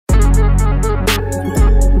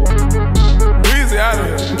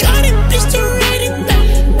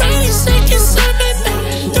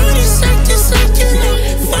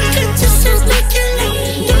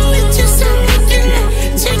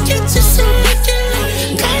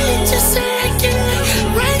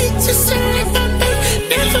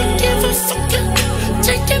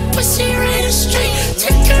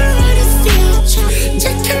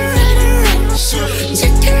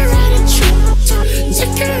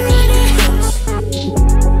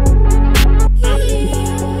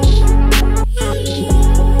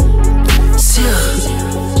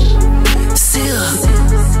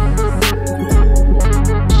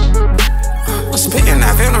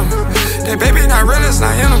Really not real, it's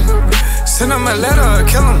not in them. Send him a letter or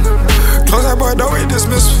kill him. Close that boy door, we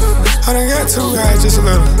dismiss him. I done got too high just a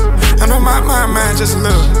little. I know my mind just a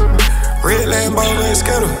little. Red Lambo, red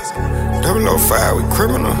Skittle. 005, we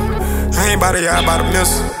criminal. I ain't about to y'all, about to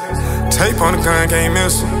miss him. Tape on the gun, can't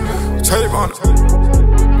miss him. Tape on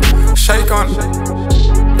it. Shake on it.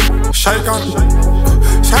 Shake on it.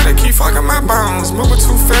 Shawty keep fucking my bones. Moving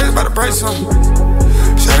too fast, about to break something.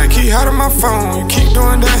 Shawty keep hiding my phone. You keep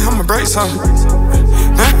doing that, I'ma break something.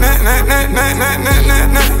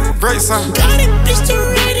 Break something. Got it, bitch, to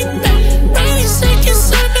ready back. 90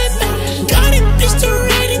 seconds, I'm back. Got it, bitch, to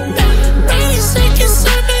ready back. 90 seconds,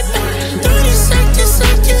 I'm back. 30 seconds,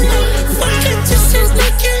 I can live. Fuck it, just as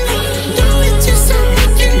like you live. Do it just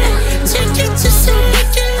like you live. Take it just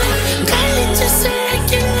like you live. Call it just like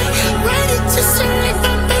you live. Ride it just like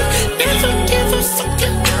my baby. Never give a fuck.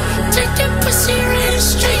 Take that pussy right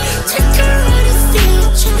straight. Take her out of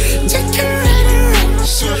future. Take her out of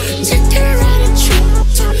rush. Take her out of truth.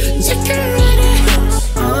 Take her out of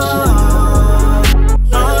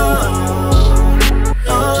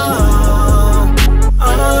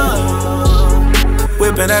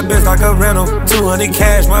Whipping that bitch like a rental. 200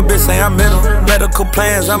 cash, my bitch say I'm mental. Medical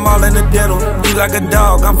plans, I'm all in the dental. Eat like a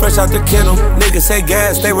dog, I'm fresh out the kennel. Niggas say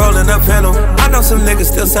gas, they rolling up panel. I know some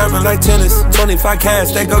niggas still serving like tennis. 25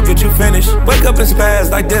 cash, they go get you finished. Wake up and spaz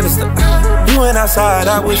like dentist. You went outside,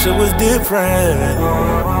 I wish it was different.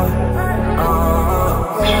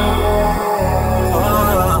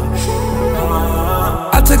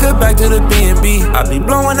 I took her back to the B&B. I be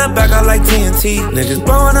blowing up back out like TNT. Niggas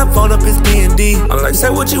blowing up, phone up his D&D. I'm like, say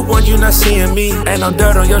what you want, you not seeing me. Ain't no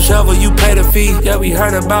dirt on your shovel, you pay the fee. Yeah, we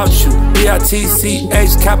heard about you.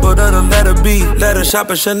 B-I-T-C-H, capital the letter B. Let her shop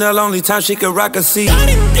at Chanel, only time she can rock a C. Got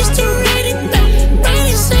it, bitch, to ready back.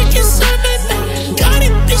 90 seconds, I'm back. Got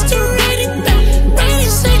it, bitch, to ready back. 90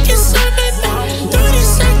 seconds, I'm back. 30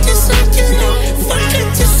 seconds, I can live. Fuck it,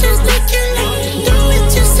 just as like you live. Do it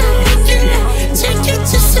just like you live. Take it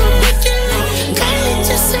just like you live. Call it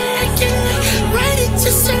just like you live. Ride it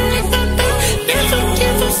just like my baby. Never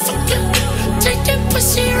give a fuck. Take that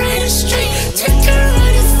pussy right straight. Take her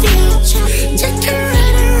out of future. Take her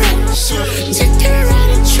out of rush. Take her out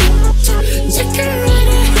of truth. Take her out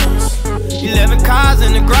of house. 11 cars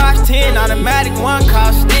in the garage, 10 automatic, 1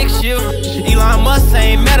 car stick shift. Elon Musk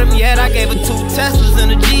ain't met him yet. I gave her 2 Teslas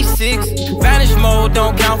and a G6. Vanish mode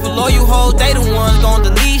don't count for loyal hoes. They the ones gon'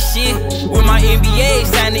 delete shit. With my NBA,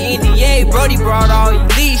 signed the NDA. Brody brought all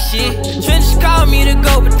elite shit. Trenches called me to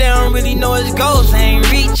go, but they don't really know his goals. I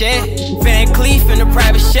ain't reach yet. Van Cleef and a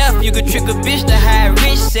private chef. You could trick a bitch to hide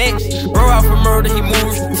rich sex. Bro out for murder, he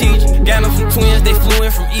moved to teach. Got him some twins, they flew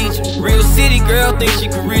in from Egypt. Real city girl, think she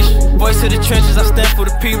could reach. Voice of the trenches, I stand for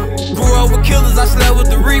the people. Grew up with killers, I slept with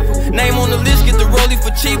the reaper. Name on the list, get the rollie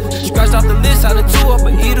for cheaper. Scratched off the list, I done 2 up a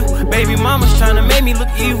eater. Baby mama's tryna make me look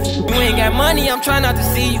evil. You ain't got money, I'm trying not to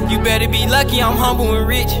see you. You better be lucky, I'm humble and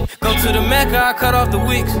rich. Go to the Mecca, I cut off the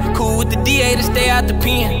wicks. Cool with the DA to stay out the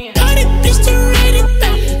pen. Got it, bitch, to ready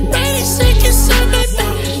back. 90 seconds, I'm back.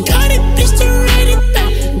 Got it, bitch, to ready back.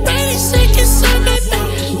 90 seconds, I'm back.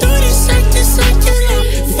 30 seconds, I can live.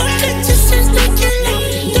 Fuck it, just as like you live.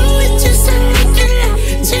 Do it just like you live.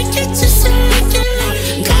 Take it just like you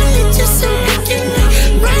live. Call it just like you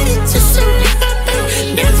live. Ride it just like my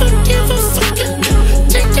baby. Never give a fuck.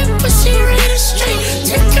 Take that pussy right straight.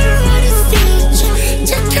 Take her out of future.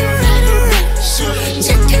 Take her out of rush.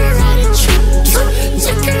 Take her out of truth.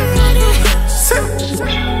 Take her out of house.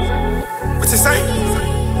 What you say?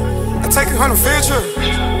 I take her on the field trip.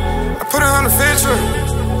 I put her on the field trip.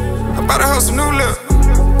 I bought her some new lip.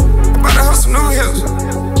 I bought her some new hips.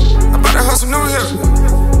 I bought her some new hips.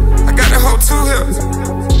 I got that whole 2 hips.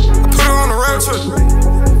 I put her on the road trip.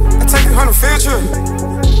 I take her on the field trip.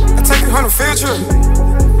 I take her on the field trip.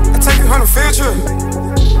 I take her on the field trip.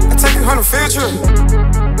 I take her on the field trip.